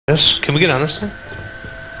Yes. Can we get on this thing?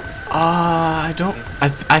 I don't.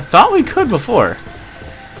 I thought we could before.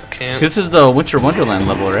 Can't. This is the Winter Wonderland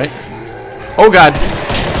level, right? Oh god.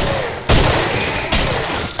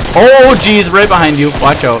 Oh geez, right behind you.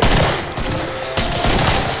 Watch out.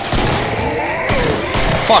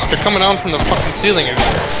 Fuck, they're coming down from the fucking ceiling again.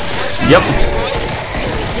 Yep.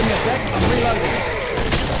 Give me a sec, I'm reloading.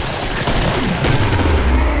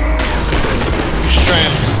 Just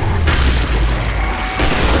trying.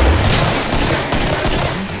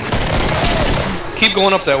 Keep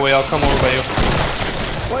going up that way, I'll come over by you.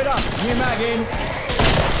 Wait up, new mag in.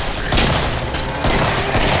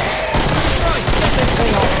 Christ, get this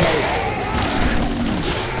thing off me.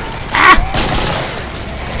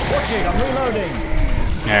 Watch it, I'm reloading.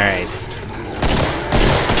 Alright.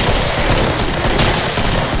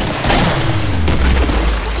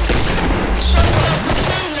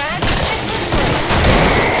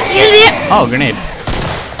 Oh, grenade.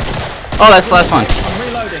 Oh, that's the last one. I'm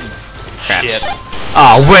reloading. Crap. Shit.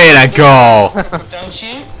 Oh, way to go! Don't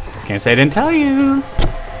you? Can't say I didn't tell you.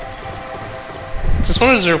 Is this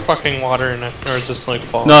one, is there fucking water in it? Or is this like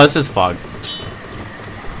fog? No, this is fog.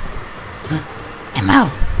 Ammo.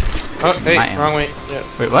 Oh, hey, My ammo. wrong way. Yeah,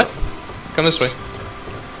 Wait, what? come this way.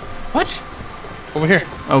 What? Over here.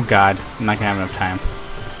 Oh god, I'm not gonna have enough time.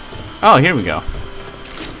 Oh, here we go.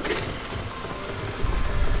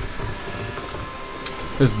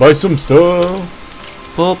 Let's buy some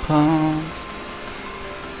stuff. Bull pump.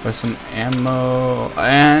 Buy some ammo.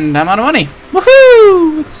 And I'm out of money.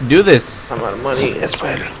 Woohoo! Let's do this. I'm out of money, that's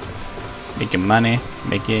better. Making money.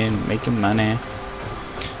 Making money.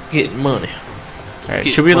 Getting money. Alright,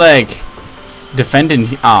 should we like defend in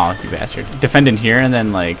oh, you bastard. Defend in here and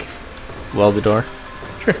then like weld the door?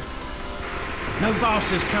 Sure. No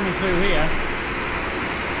bastards coming through here.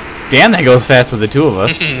 Damn, that goes fast with the two of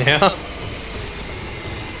us. Yeah.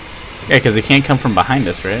 Yeah, because they can't come from behind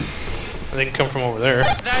us, right? They can come from over there.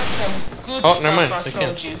 That's some good Oh, stuff never mind, I they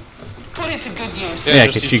sold can't. you. Put it to good use. Yeah,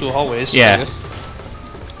 there's 'cause these you- two hallways. yeah. I guess.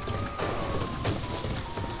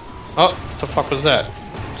 Oh, the fuck was that?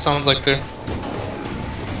 Sounds like they're...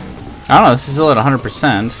 I don't know, this is still at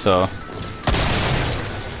 100%, so...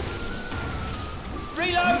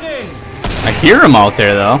 Reloading! I hear him out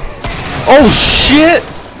there, though. Oh, shit!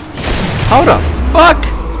 How the fuck?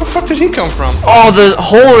 Where the fuck did he come from? Oh, the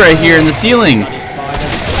hole right here in the ceiling. Watch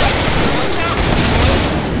out, boys.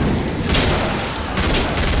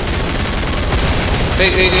 Hey.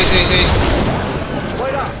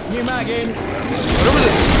 Wait up, new mag in. Whatever the...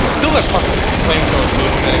 Kill that fucking flamethrower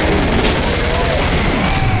food thing.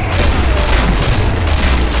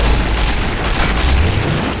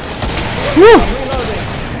 Woo! Reloading.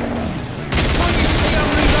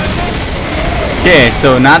 Okay,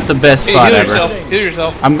 so not the best Hey, spot heal ever. yourself. Heal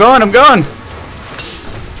yourself. I'm going.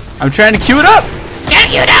 I'm trying to queue it up.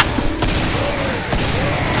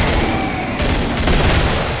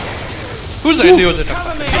 Whose idea was it? to-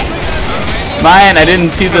 Cover me. Mine, I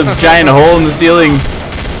didn't see the giant hole in the ceiling.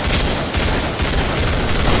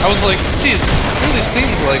 I was like, geez, it really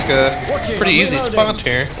seems like a pretty easy spot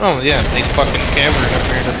here. Oh yeah, nice fucking cavern up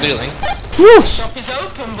here in the ceiling. Woo! Shop is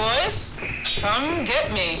open, boys. Come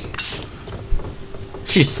get me.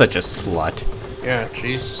 She's such a slut. Yeah,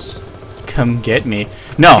 jeez. Come get me.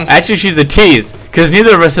 No, actually she's a tease, because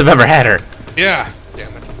neither of us have ever had her. Yeah.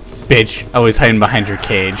 Damn it. Bitch, always hiding behind her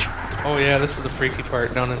cage. Oh yeah, this is the freaky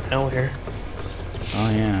part down in hell here. Oh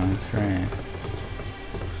yeah, that's right.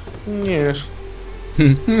 Yes.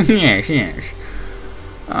 yes.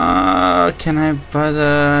 Can I buy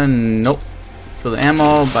the... Nope. Fill the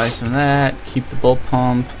ammo, buy some of that, keep the bull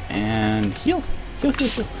pump, and heal. Heal.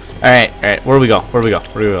 Alright, where do we go? Where do we go?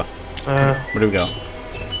 Where do we go?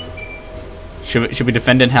 Should we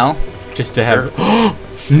defend in hell? Just to have...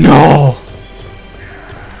 No!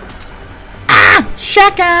 Ah!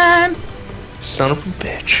 Shotgun! Son of a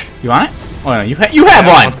bitch. You want it? Oh no, you have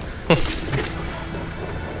one!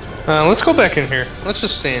 Let's go back in here. Let's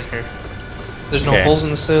just stay in here. There's no Okay. holes in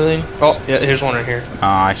the ceiling. Oh, yeah, here's one right here.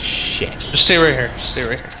 Aw, shit. Just stay right here. Just stay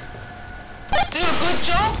right here. Do a good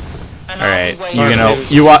job. And Alright, I'll be you waiting. know,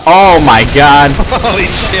 you want... Oh my god! Holy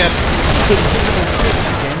shit.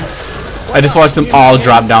 I just watched them all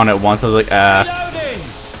drop down at once. I was like, Reloading!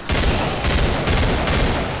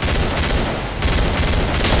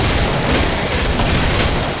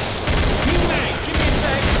 New mag,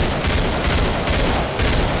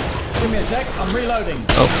 give me a sec. I'm reloading.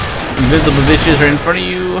 Oh, invisible bitches right in front of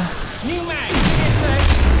you. New mag, give me a sec.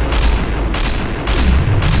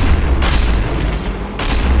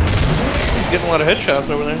 Getting a lot of headshots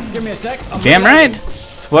over there. Give me a sec. I'm Damn reloading. right.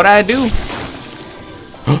 It's what I do.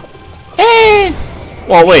 Hey!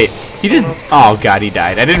 Well, wait. He just... Oh, God, he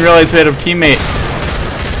died. I didn't realize we had a teammate.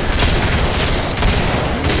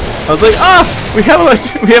 I was like, oh, we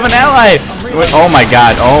have an ally. Wait, oh, my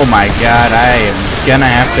God. Oh, my God. I am gonna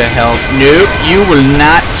have to help. Nope. You will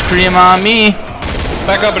not scream on me.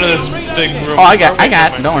 Back up into this big room. Oh, I got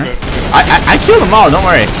it. Don't worry. I killed them all. Don't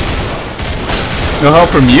worry. No help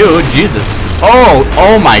from you. Jesus.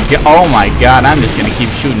 Oh my God. Oh, my God. I'm just gonna keep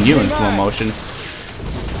shooting you in slow motion.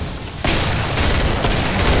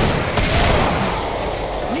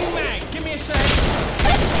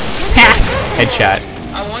 Headshot.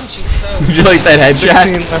 I want you close. Did you like that headshot?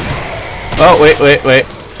 16 left. Oh, wait.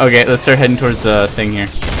 Okay, let's start heading towards the thing here.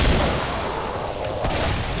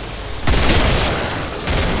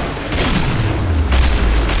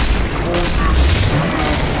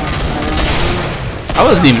 I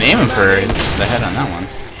wasn't even aiming for the head on that one.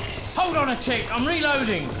 Hold on a tick, I'm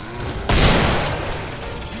reloading.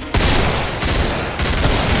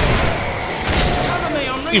 Cover me,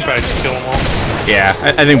 I'm reloading. You probably just kill them all. Yeah,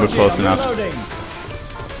 I think we're close enough. Reloading.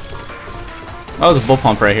 Oh, there's a bull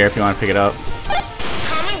pump right here if you want to pick it up.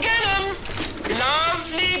 Come and get him.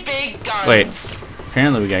 Lovely big guns. Wait,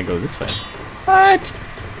 apparently we gotta go this way. What?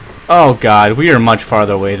 Oh God, we are much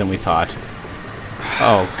farther away than we thought.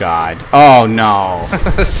 Oh God. Oh no.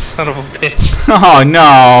 Son of a bitch. Oh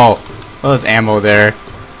no. Well, there's ammo there.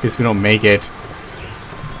 In case we don't make it.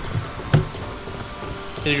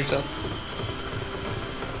 Kill yourself.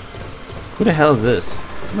 Who the hell is this?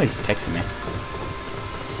 Somebody's texting me.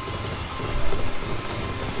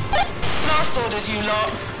 Last orders, you lot.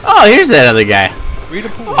 Oh, here's that other guy. Read a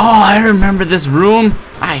pool. Oh, I remember this room.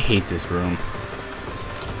 I hate this room.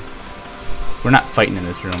 We're not fighting in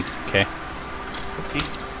this room, okay? Okay.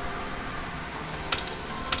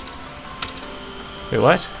 Wait,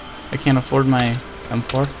 what? I can't afford my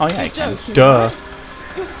M4? Oh yeah, I can. Duh.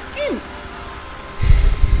 You're skint.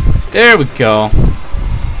 There we go.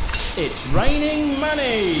 It's raining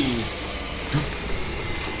money.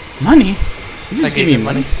 Money? You just I give gave me you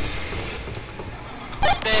money.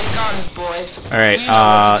 They're guns, boys. Alright, You know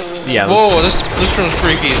what to do with yeah. them. Whoa, this room's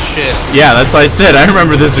freaky as shit. Yeah, that's what I said. I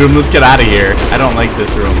remember this room. Let's get out of here. I don't like this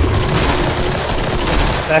room.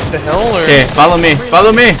 Back to hell or? Okay, follow me.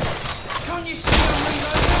 Follow me. Can't you see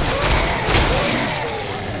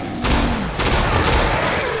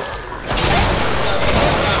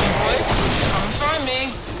I'm Boys, come find me.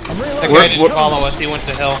 That guy We're- didn't we're- follow us. He went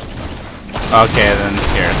to hell. Okay, then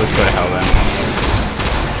here, let's go to hell then.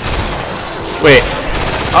 Wait.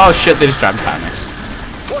 Oh shit, they just dropped behind me.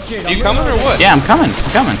 Watch it. Are you coming or what? Yeah, I'm coming.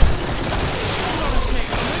 I'm coming.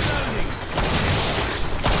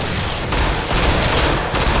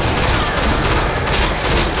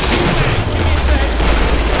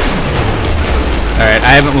 Alright,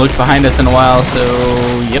 I haven't looked behind us in a while, so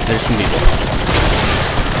yep, there's some people.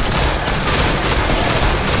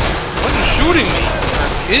 What is shooting me?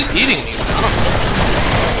 Or is eating me? I don't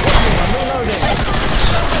know.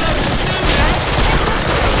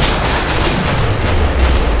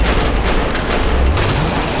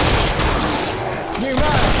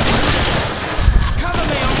 Cover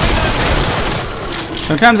me, I'm reloading.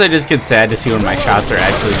 Sometimes I just get sad to see when my shots are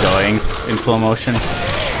actually going in slow motion.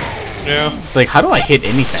 Yeah. Like, how do I hit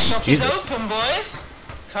anything? Shop is Jesus. open, boys.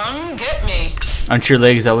 Come get me. Aren't your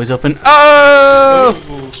legs always open? Oh!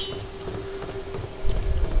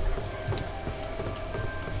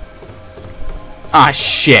 Ah,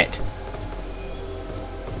 shit.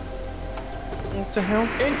 What the hell?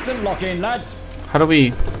 Instant lock in, lads. How do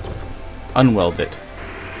we unweld it?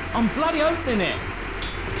 I'm bloody opening it.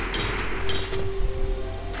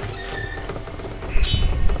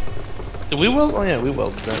 Did we weld? Oh yeah, we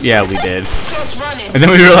welded that. Yeah, we did. Clock's running. And then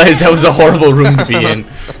we realized that was a horrible room to be in.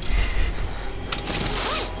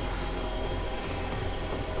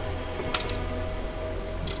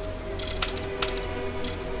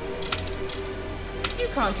 You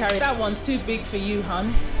can't carry that one's too big for you,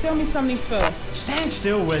 hun. Sell me something first. Stand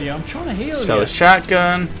still, will you? I'm trying to heal Sell you. a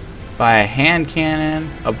shotgun, buy a hand cannon,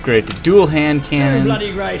 upgrade to dual hand Two cannons.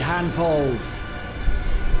 bloody great handfuls.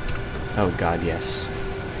 Oh god, yes.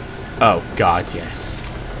 Oh god, yes.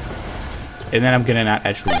 And then I'm gonna not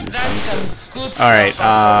actually use That's some of some this. good Alright, stuff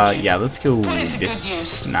I sold you. yeah, let's go Put it to good this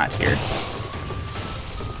use. not here.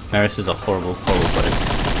 No, this is a horrible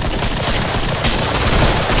place.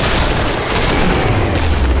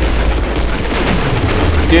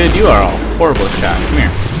 Dude, you are a horrible shot. Come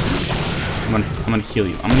here. I'm gonna heal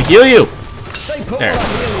you. I'm gonna heal you! Stay put There. while I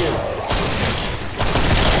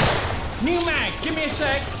heal you. New mag, give me a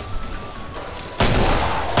sec.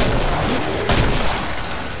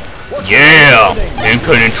 Yeah!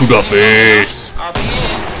 Lincoln into the face! I'll be in.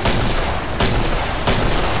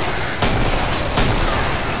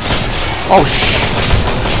 Oh, shh.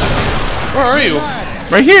 Where are you?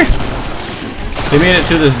 Right here. They made it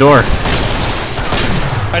through this door.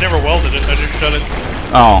 I never welded it. I just shut it.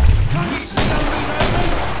 Oh.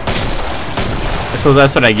 I suppose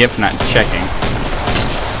that's what I get for not checking.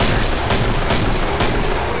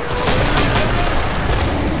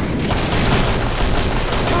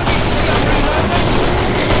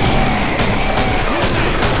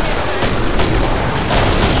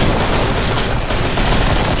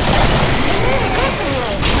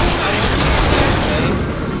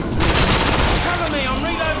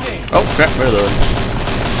 Oh crap, reload.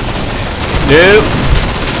 Nope.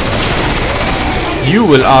 You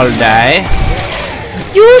will all die.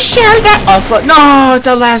 You shall die. Also, no, it's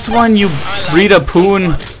the last one, you Rita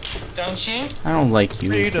Poon. Don't you? I don't like you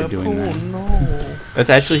for doing that. No. That's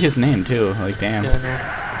actually his name too. Like, damn.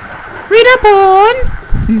 Rita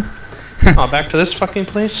Poon. Oh, back to this fucking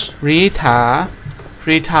place? Rita.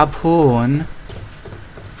 Rita Poon.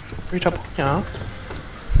 Rita, yeah.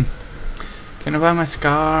 Can I buy my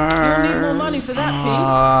scar? You'll need more money for that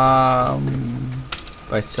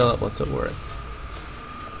If I sell it, what's it worth?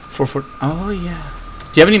 For oh yeah.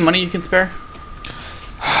 Do you have any money you can spare?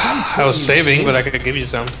 I was saving, but I could give you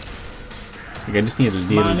some. Like, I just need a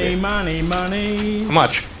little Money, bit. money, money. How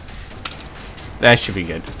much? That should be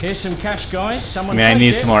good. Here's some cash, guys. I Someone mean, I take need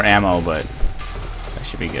it. some more ammo, but that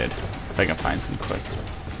should be good. If I can find some quick.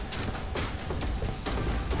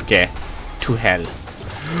 Okay. To hell.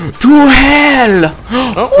 To hell!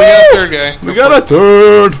 Oh, we got a third guy. We got a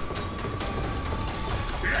third!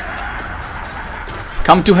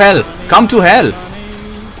 Come to hell! Come to hell!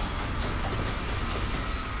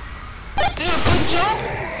 Do a good job.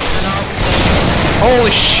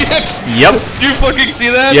 Holy shit! Yep. You fucking see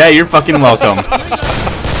that? Yeah, you're fucking welcome.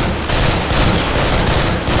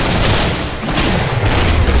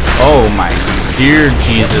 Oh my dear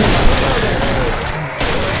Jesus.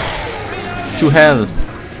 To hell.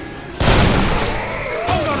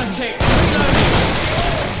 Hold on a tick. Reloading.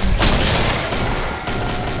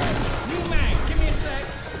 You man, give me a sec.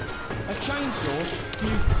 A chainsaw?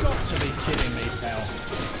 You've got to be kidding me, pal.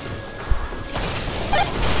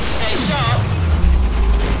 Stay sharp.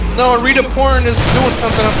 No, Rita Porn is doing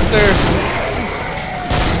something up there.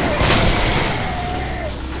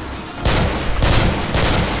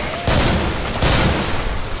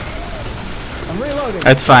 I'm reloading.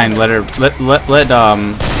 That's fine. Let her let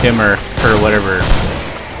him or her whatever.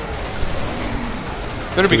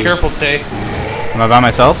 Better be careful, Tay. Am I by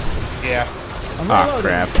myself? Yeah. I'm Ah, reloading.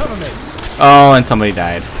 crap. Cover me. Oh, and somebody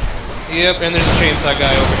died. Yep, and there's a chainsaw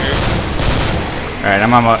guy over here. Alright,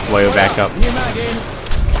 I'm on my way back up. New mag in.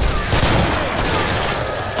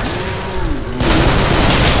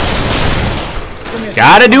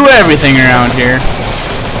 Gotta do everything around here.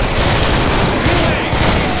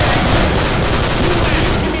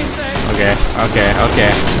 Give me a sec. Okay, okay,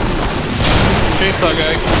 okay. Chainsaw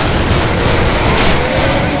guy.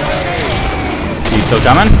 He's still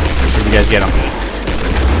coming? Did you guys get him?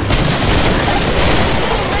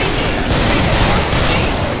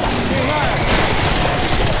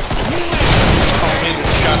 Oh, man,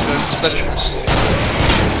 this shotgun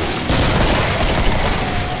specialist.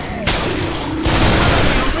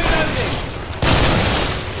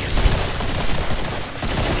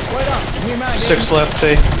 Wait up. New mag in. 6 left,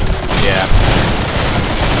 Tay. Yeah.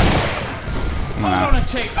 Come Hold on. on a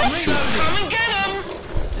tick. I'm reloading. Come and get 'em.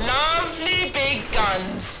 Lovely big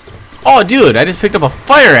guns. Oh, dude, I just picked up a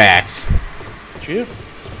fire axe. Did you?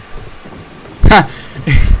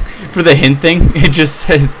 For the hint thing, it just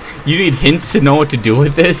says you need hints to know what to do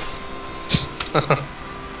with this.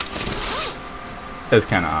 That's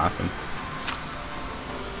kind of awesome.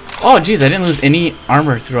 Oh, jeez, I didn't lose any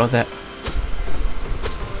armor throughout that.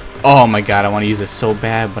 Oh my god, I want to use this so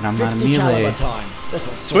bad, but I'm not a 50 caliber melee. time.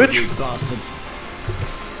 This'll Switch? sort you bastards.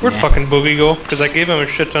 Where'd Yeah. fucking Boogie go? Because I gave him a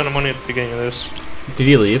shit ton of money at the beginning of this. Did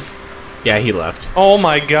he leave? Yeah, he left. Oh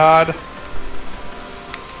my god.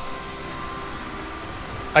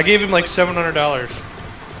 I gave him like $700.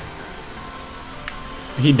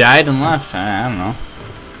 He died and left. I don't know.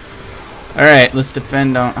 Alright, let's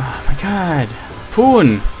defend on. Oh my god.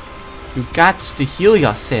 Poon! You got to heal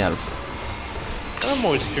yourself. I'm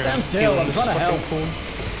always here. Stand still, I'm trying to help.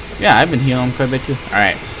 Yeah, I've been healing quite a bit too.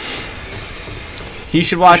 Alright. He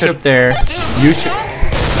should watch up there. Do a good You should,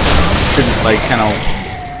 like, kind of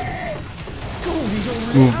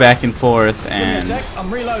move back and forth Give me a and. sec. I'm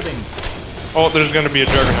reloading. Oh, there's gonna be a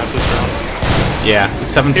juggernaut this round. Yeah,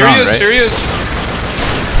 7th Here round, he is, right? here he is.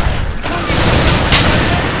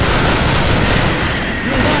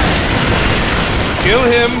 Kill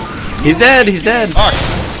him. He's dead, he's dead. Fuck.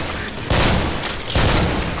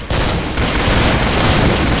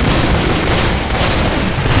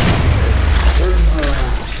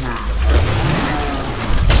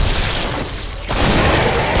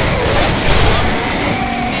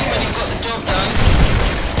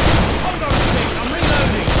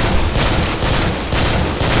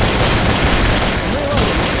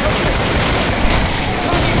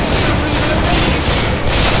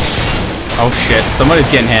 shit. Somebody's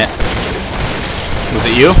getting hit. Was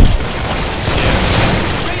it you?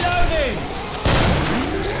 Reloading!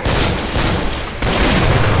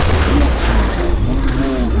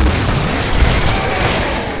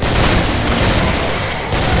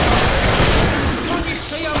 Can't you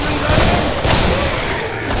see I'm reloading?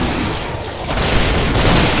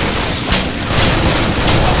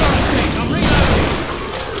 I'm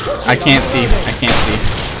reloading! I can't see. I can't see.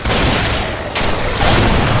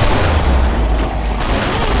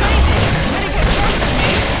 Better get close to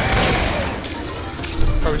me.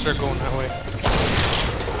 Probably start going that way.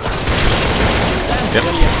 Stand Yep.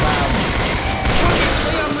 still, you clown. Can't you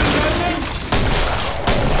see I'm reloading?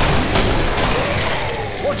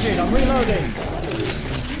 Watch it, I'm reloading.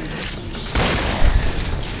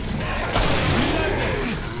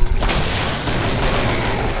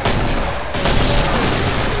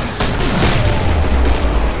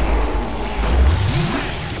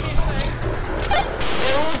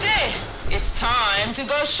 They're all dead. It's time to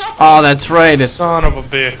go shopping. Oh, that's right. It's Son of a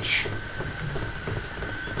bitch.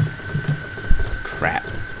 crap.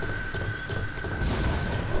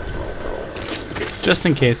 Just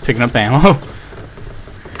in case, picking up ammo.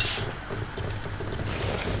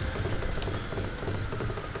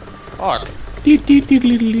 Fuck.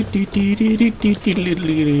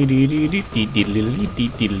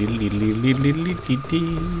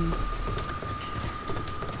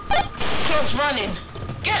 Clock's running.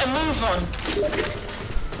 Get a move on.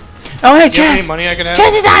 Oh, hey, Do you have any Chaz! money I can have?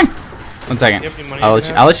 Chaz is on! 1 second. You have any money I'll I let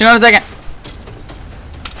can you. I'll let you know in a second.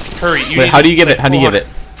 Hurry. You Wait, need how do you give like it? How do you give it?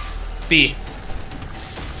 B.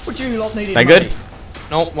 Would you lot need Is that good?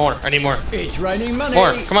 No, more. I need more. It's raining money.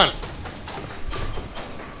 More. Come on.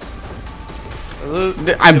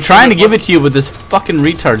 I'm trying to give it to you with this fucking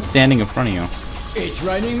retard standing in front of you. It's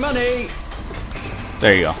raining money.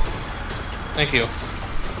 There you go. Thank you.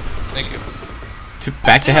 Thank you.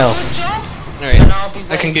 Back to hell. Good job. Alright. And I'll be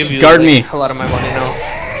I can give you Guard like, me. a lot of my money now.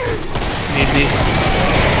 Need me.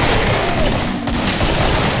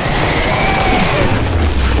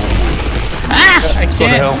 Ah! I to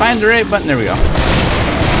hell. can't find the right button. There we go.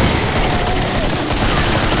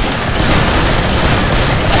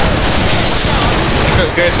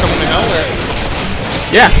 You guys coming to hell or?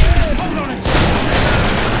 Yeah.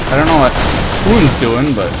 I don't know what Spoon's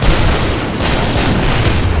doing, but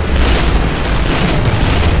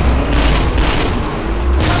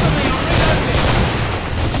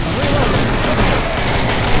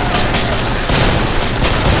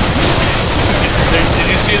Did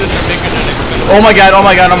you see that they're making an expendable? oh my god, oh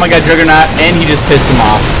my god, oh my god, Juggernaut, and he just pissed him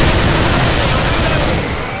off.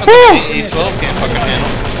 E12 can't fucking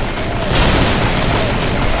handle.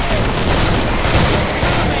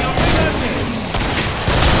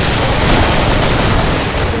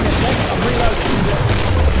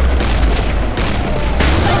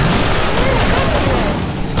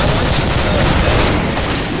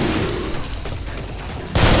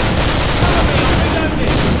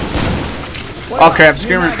 Oh crap,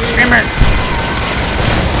 Screamer, Screamer!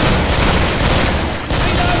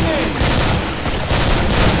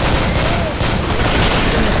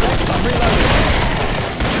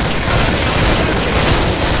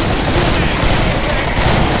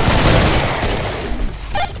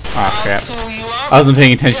 Oh crap. Tool you up. I wasn't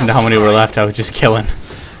paying attention to how many were left, I was just killing.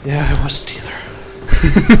 Yeah, I wasn't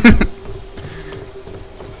either.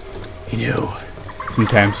 You know,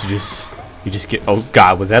 sometimes you just get, oh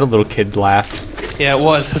god, was that a little kid laugh? Yeah, it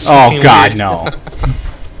was. It's Oh fucking god, weird. no.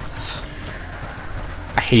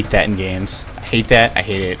 I hate that in games. I hate that, I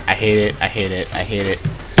hate it, I hate it, I hate it, I hate it.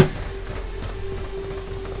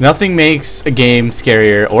 Nothing makes a game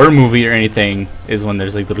scarier, or a movie or anything, is when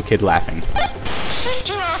there's like little kid laughing. Shift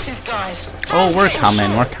your asses, guys. Oh, Time's we're getting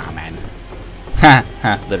coming, short. we're coming. Ha,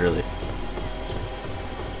 ha, literally.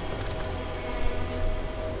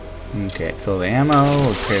 Okay, fill the ammo,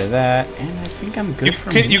 we'll clear that, and I think I'm good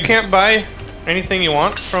from You here. can't buy anything you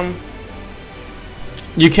want from.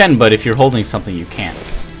 You can, but if you're holding something, you can't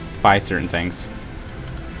buy certain things.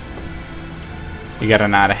 You gotta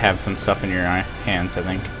not have some stuff in your hands, I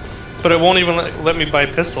think. But it won't even let me buy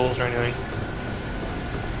pistols or anything.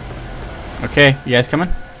 Okay, you guys coming?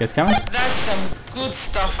 You guys coming? That's some good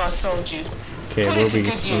stuff I sold you. Okay, Put where it to we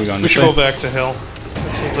good going? use. We This should go way? back to hell.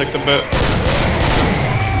 That seems like the bet.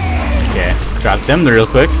 Okay, drop them real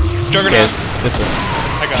quick. Okay, Juggernaut. this way.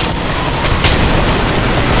 I got it.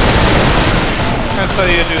 That's how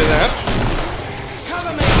you do that.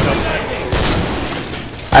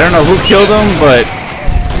 I don't know who killed him, but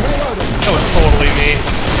That was totally me.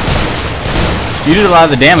 you did a lot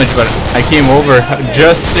of the damage, but I came over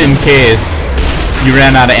just in case you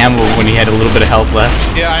ran out of ammo when he had a little bit of health left.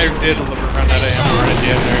 Yeah, I did remember run out of ammo right at the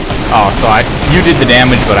end there. Oh, so you did the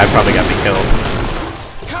damage, but I probably got me killed.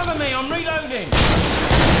 Cover me, I'm reloading.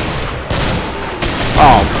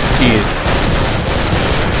 Oh, jeez.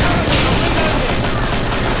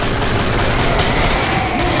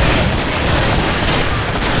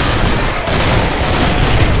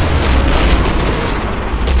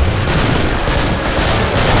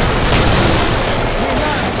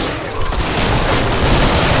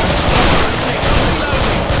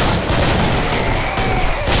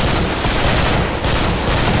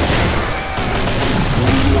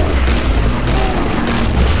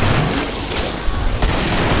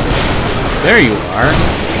 There you are.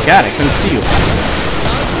 God, I couldn't see you.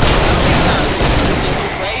 Just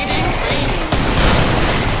waiting for you.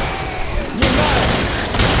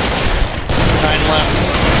 9 left.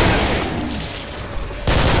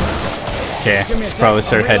 Okay, probably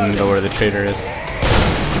start heading to where the trader is.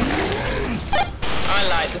 I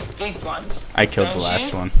like the big ones. I killed the Don't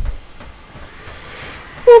last you? one.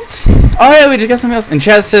 Oops. Oh yeah, we just got something else. And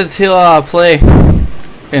Chaz says he'll play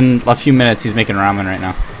in a few minutes. He's making ramen right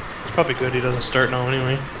now. It's probably good he doesn't start now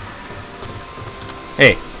anyway.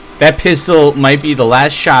 Hey, that pistol might be the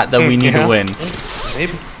last shot that we need to win.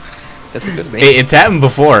 Maybe. That's a good be. Hey, it's happened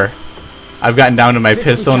before. I've gotten down to my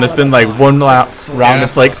pistol and it's been like one round.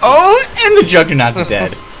 It's like, oh, and the Juggernaut's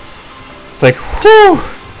dead. It's like, whew.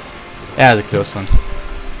 That was a close one.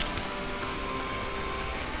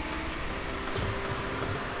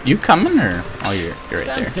 You coming or? Oh, you're right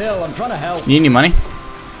Stand there. still, I'm trying to help. Need any money?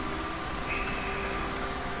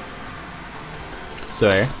 So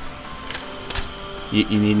there. You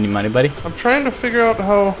need any money, buddy? I'm trying to figure out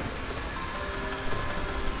how.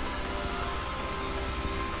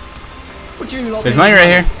 Would you lot There's be- money right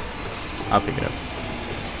here. I'll pick it up.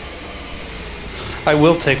 I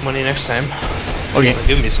will take money next time. Okay.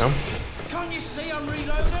 Give me some. Can't you see I'm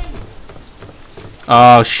reloading?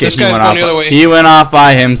 Oh shit! This guy's went going off. the other way. He went off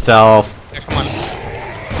by himself. Yeah, come on.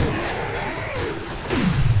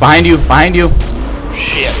 Behind you! Behind you!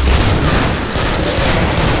 Shit.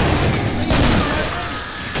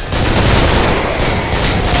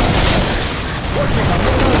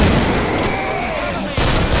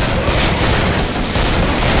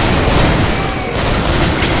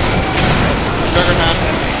 Juggernaut.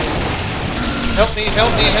 Help me,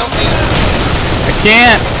 help me, help me. I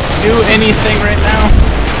can't do anything right now.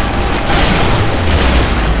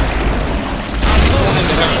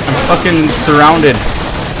 I'm fucking surrounded.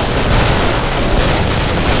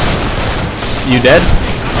 You dead?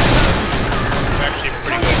 Actually,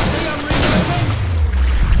 pretty good.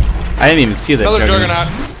 I didn't even see that. Another Juggernaut.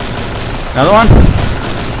 Another one?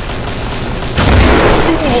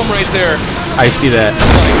 Two of them right there. I see that. Oh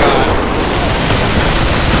my god.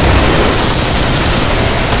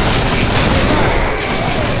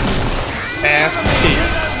 Ass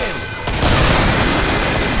tits.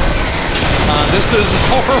 This is a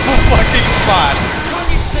horrible fucking spot. Can't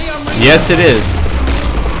you see I'm reloading? Yes, it is.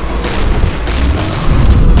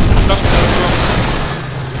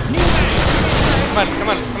 Come on, come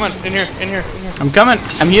on, come on. In here, in here, in here. I'm coming.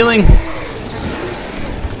 I'm healing.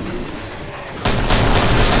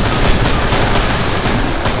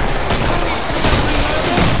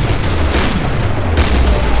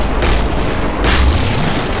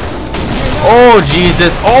 Oh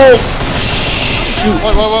Jesus! Oh shoot!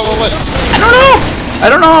 What? I don't know. I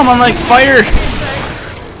don't know. I'm on like fire.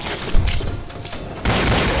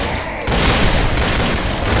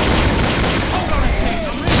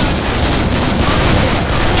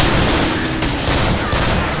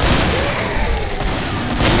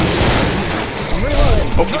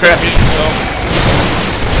 Oh crap!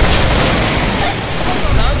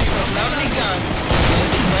 Lots of lovely guns.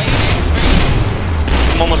 Just waiting for you.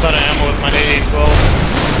 I'm almost out of ammo with my AA-12.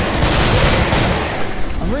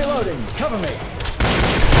 I'm reloading. Cover me.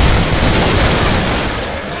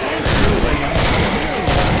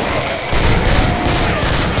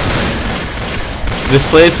 This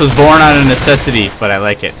place was born out of necessity, but I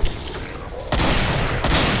like it.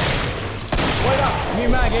 Wait up. New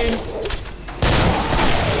mag in.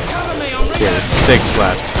 Cover me, I'm There's reloading. 6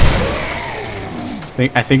 left.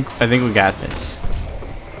 I think we got this.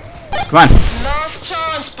 Come on. Last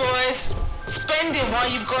chance, boys. Spend it while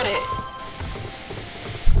you've got it.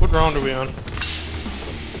 What round are we on?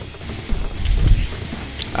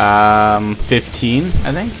 15,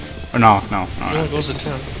 I think. Or no. It only goes to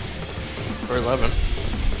 10. Or 11.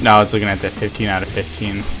 No, it's looking at that 15 out of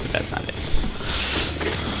 15, but that's not it.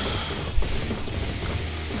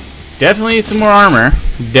 Definitely need some more armor.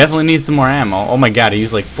 Definitely need some more ammo. Oh my god, I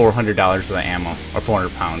used like $400 worth of ammo. Or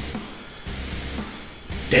 400 pounds.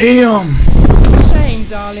 Damn! Shame,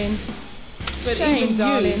 darling. But Shame, even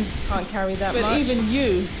darling. you can't carry that But much. even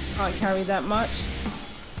you can't carry that much.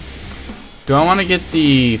 Do I want to get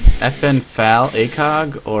the FN FAL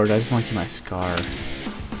ACOG, or do I just want to keep my SCAR?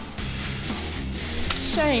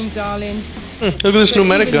 Shame, darling. Look at this new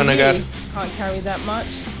medic even gun I got. you can't carry that much.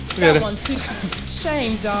 Look at That it. one's too.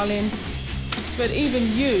 Shame, darling. But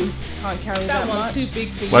even you can't carry that much. That one's too big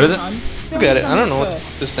for you. What is it? Hun. Look at it. I don't know what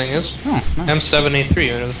this thing is. Oh, nice. M7A3,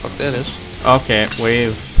 whatever the fuck that is. Okay,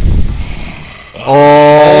 wave.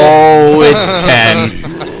 Oh, it's 10.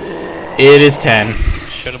 It is 10.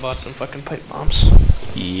 Should have bought some fucking pipe bombs.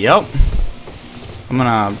 Yep. I'm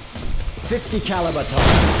gonna 50 caliber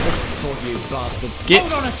time. This will sort you bastards. get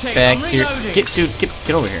Hold on a tick, back I'm here. reloading.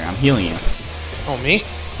 Get over here. I'm healing you. Oh, me?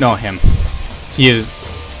 No, him. He is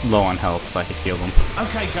low on health, so I can heal him.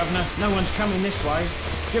 Okay, Governor, no one's coming this way.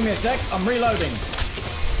 Give me a sec, I'm reloading.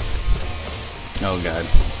 Oh god.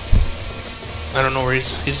 I don't know where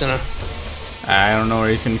he's gonna... I don't know where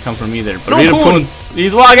he's gonna come from either. But No, Rita Boone!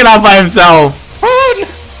 he's walking out by himself. Boone!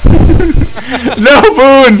 No,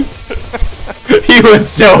 Boone! He was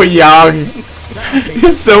so young. He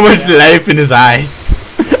had so much life in his eyes.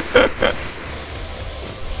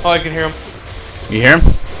 Oh, I can hear him. You hear him?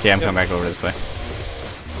 Okay, I'm coming back over this way.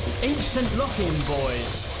 Instant lock-in,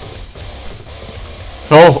 boys.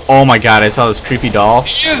 Oh my god, I saw this creepy doll.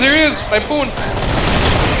 There he is! My Boone!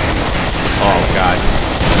 Oh god.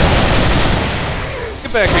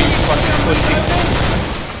 Get back here, you fucking pussy.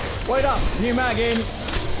 Wait up, new mag in.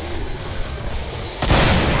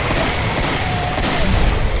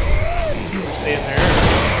 Stay in there.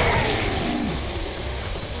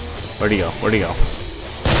 Where'd he go? Where'd he go?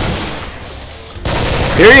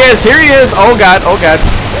 Here he is! Here he is! Oh god, oh god.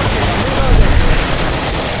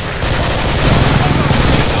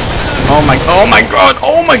 Oh my god,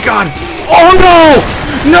 oh my god! Oh no!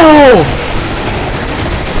 No!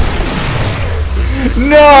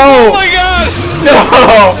 No! Oh my god! No!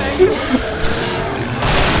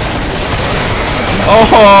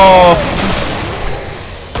 Oh!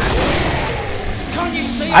 Can't you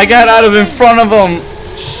see? I got out of in front of him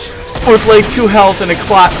with like 2 health and a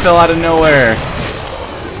clot fell out of nowhere.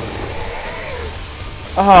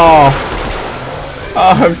 Oh.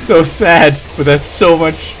 Oh, I'm so sad, but that's so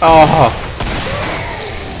much. Oh.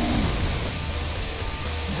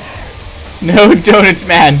 No, Donuts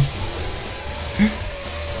Man.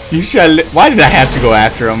 You shall. Why did I have to go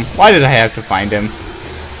after him? Why did I have to find him?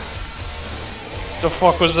 The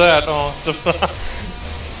fuck was that? Oh, it's a...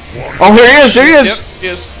 Oh, here he is! Here he is! Yep, he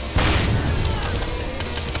is.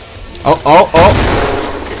 Oh, oh, oh.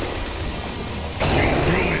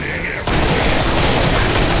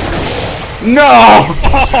 No!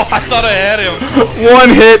 Oh, I thought I had him. 1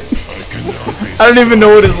 hit. I don't even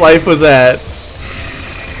know what his life was at.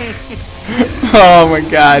 Oh my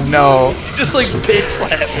god, no. Just like bitch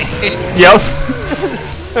slapped me. Yep.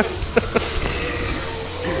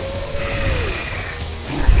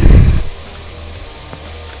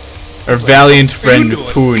 Our valiant friend doing?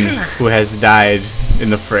 Poon, who has died in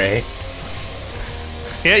the fray.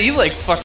 Yeah, you like fucking